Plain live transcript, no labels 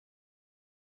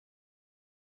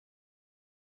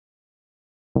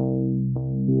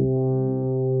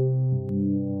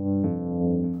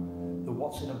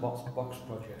box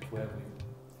project where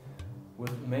we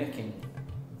were making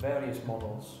various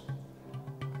models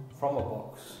from a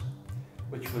box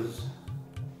which was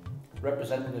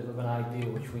representative of an idea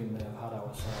which we may have had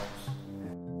ourselves.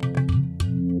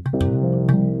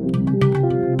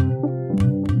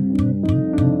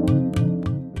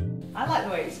 I like the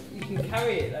way you can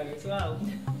carry it though as well.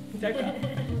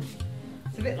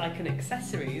 It's a bit like an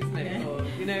accessory, isn't it? Yeah. Or,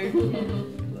 you know, a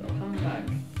little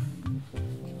handbag.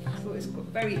 So it's got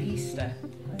very Easter,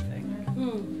 I think.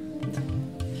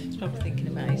 It's probably thinking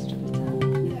about Easter at the time.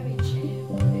 Very cheap.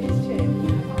 It is cheap.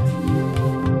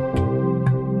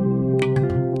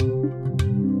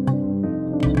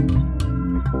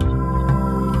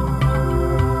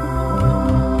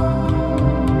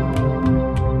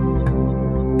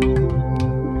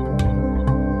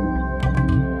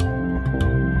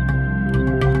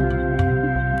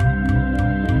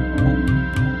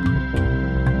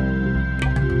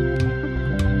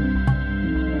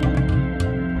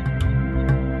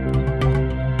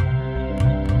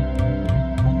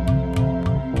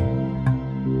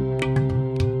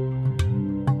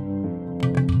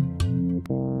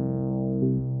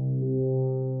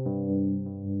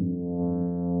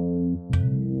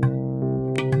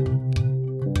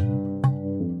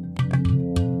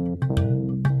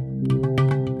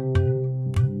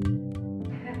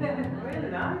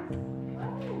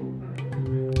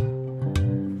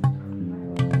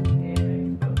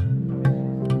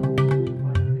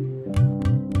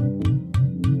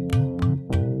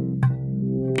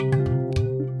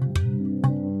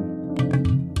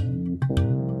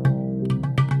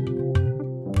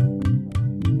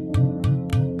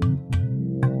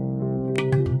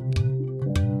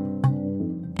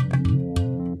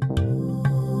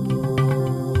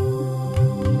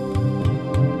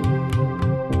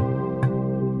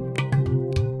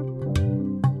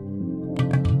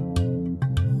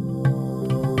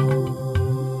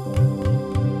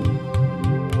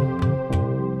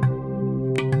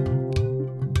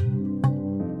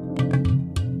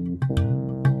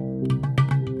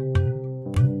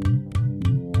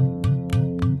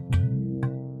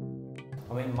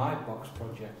 My box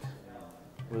project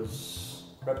was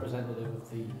representative of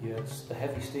the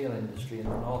heavy steel industry in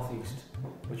the northeast,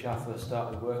 which I first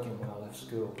started working when I left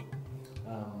school.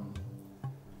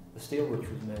 The steel which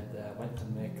was made there went to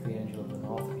make the Angel of the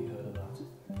North, if you heard of that.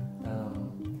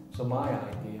 So my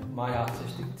idea, my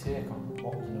artistic take on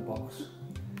what was in a box,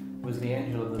 was the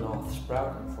Angel of the North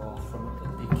sprouting forth from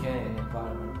a decaying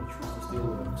environment which was the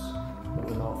steelworks of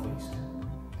the northeast.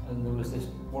 And there was this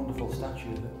wonderful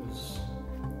statue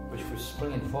which was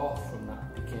springing forth from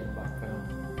that decaying background,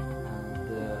 and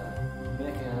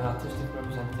making an artistic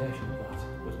representation of that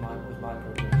was my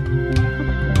project.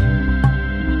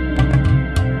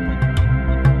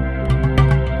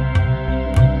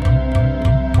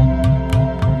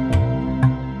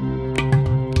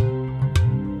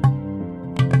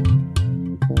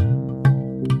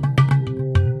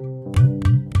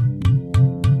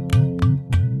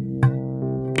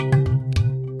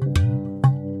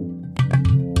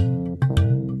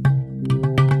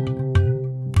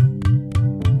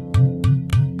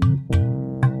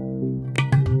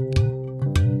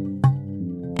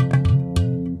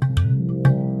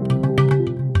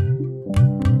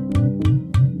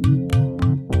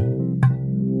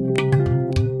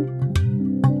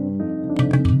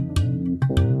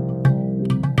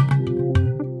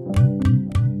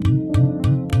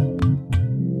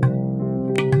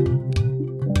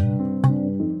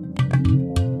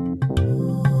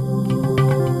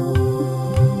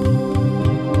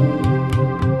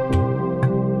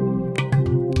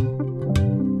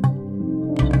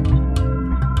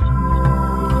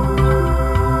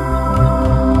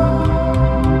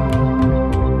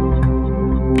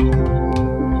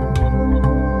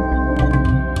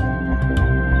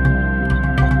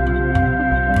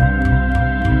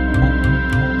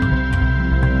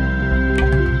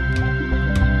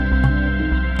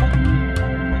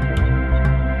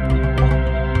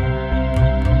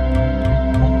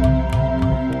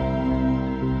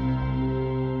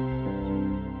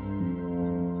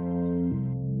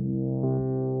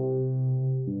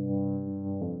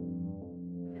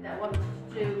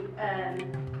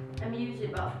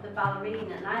 Of the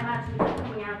ballerina, and I imagined her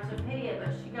coming out of here,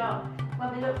 but when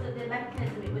we looked at the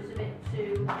mechanism, it was a bit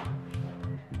too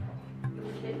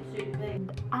big.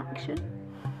 Action.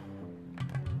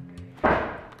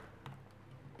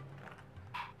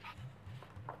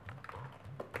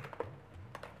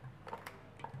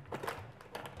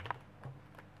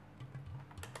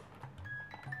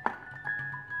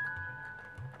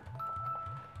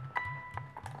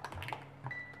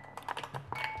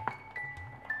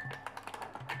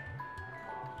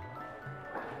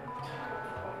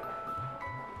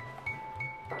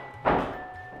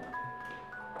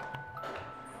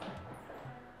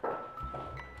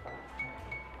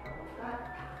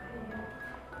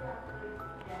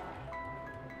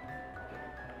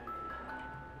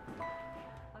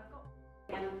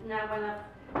 now when I've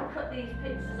cut these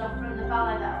pictures off from the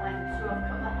ballet that I went to, I've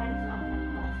cut the heads off and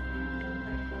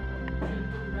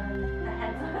the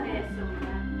heads are here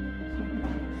somewhere.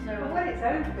 So Well, when it's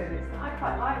open, it's, I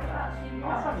quite like that.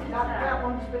 that's something That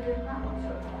one's within that one, so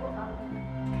it's put that one.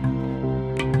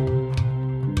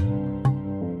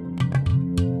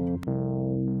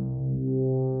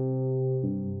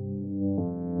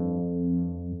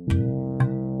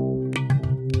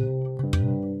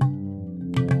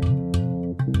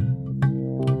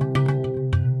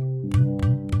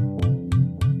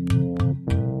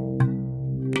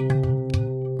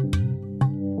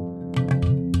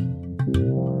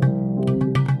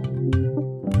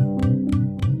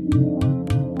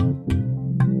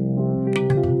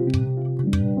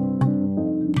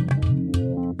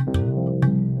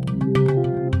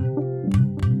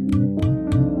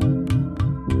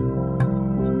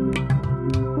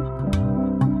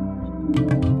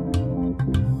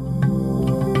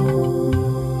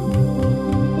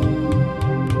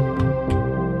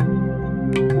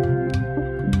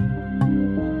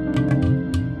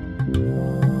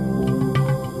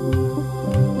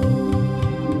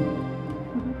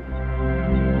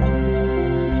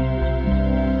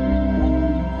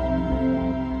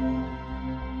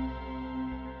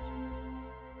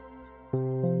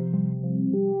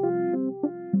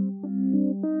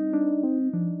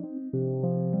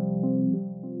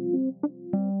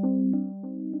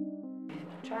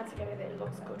 Tried to get it, it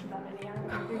looks good from any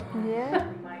angle. Yeah.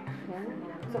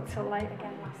 It looked so light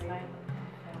again last night.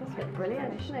 That's look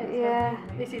brilliant, isn't it? Yeah.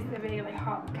 This is the really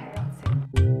hot, chaotic.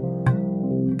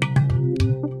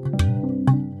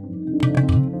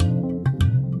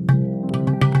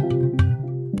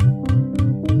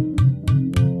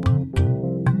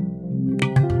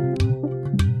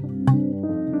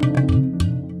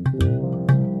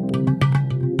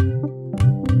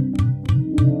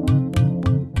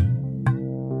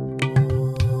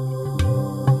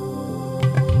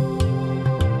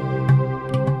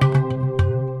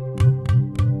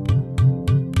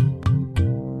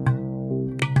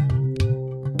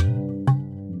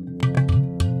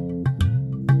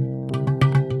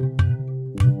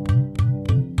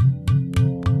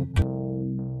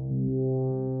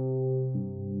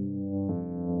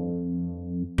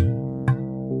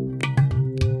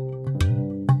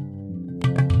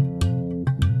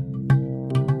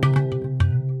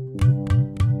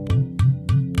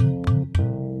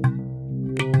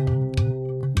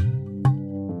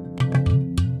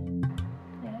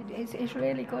 It's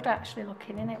really good actually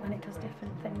looking in it when it does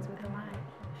different things with the light.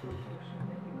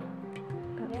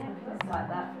 Yeah, it's like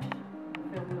that.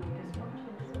 Film with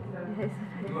dysfunction.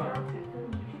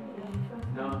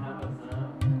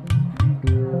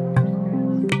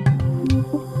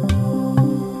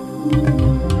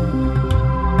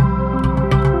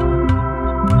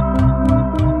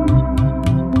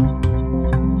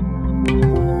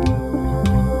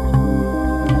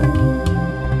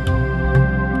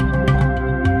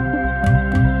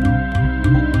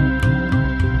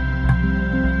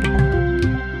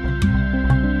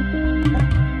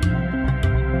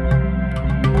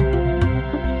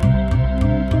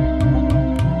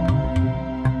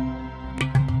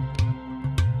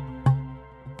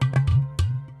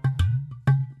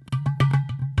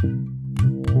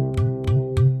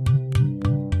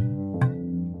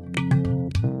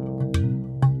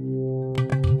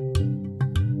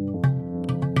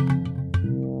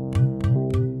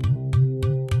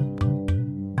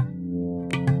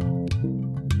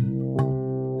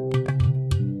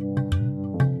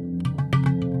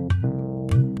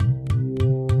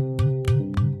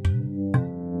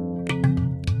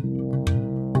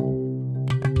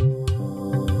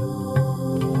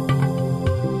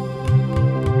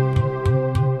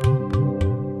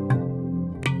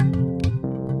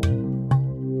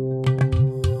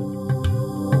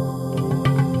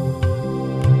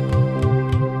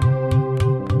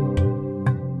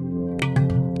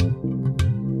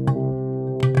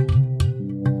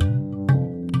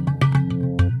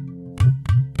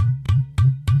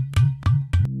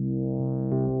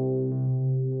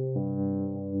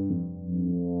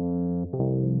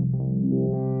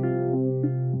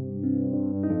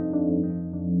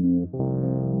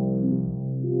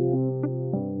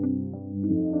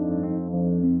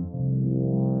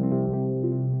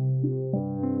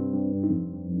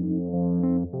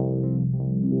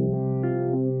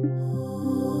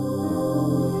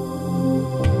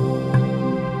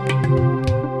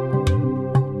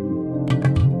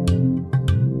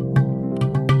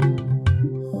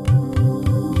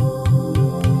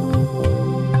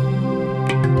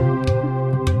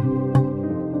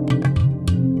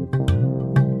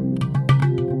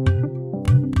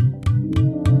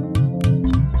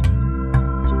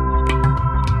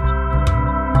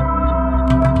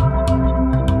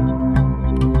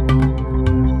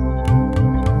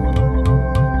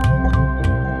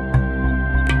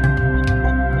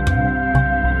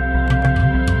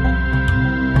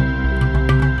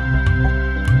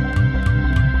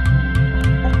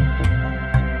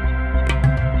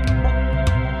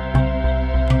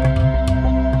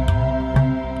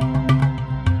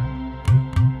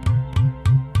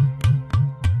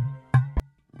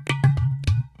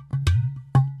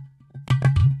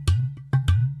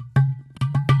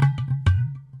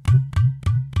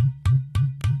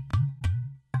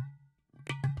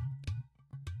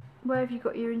 Where have you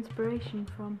got your inspiration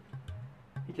from?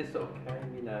 It just sort of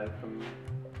came, you know, from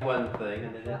one thing,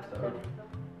 and then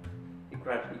it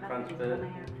gradually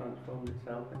transformed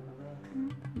itself into that.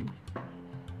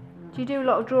 Do you do a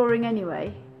lot of drawing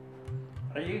anyway?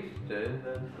 I used to,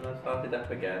 then I started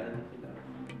up again, and you know.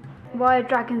 Why a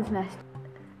dragon's nest?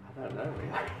 I don't know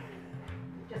really.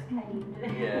 Just came,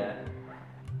 didn't it? Yeah.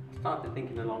 I started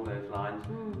thinking along those lines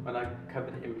when I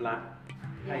covered it in black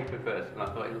paper first, and I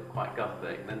thought it looked quite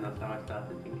gothic, and then that's how I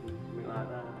started thinking something like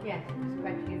that. Yes, it's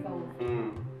gradually evolved.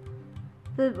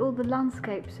 All the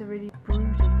landscapes are really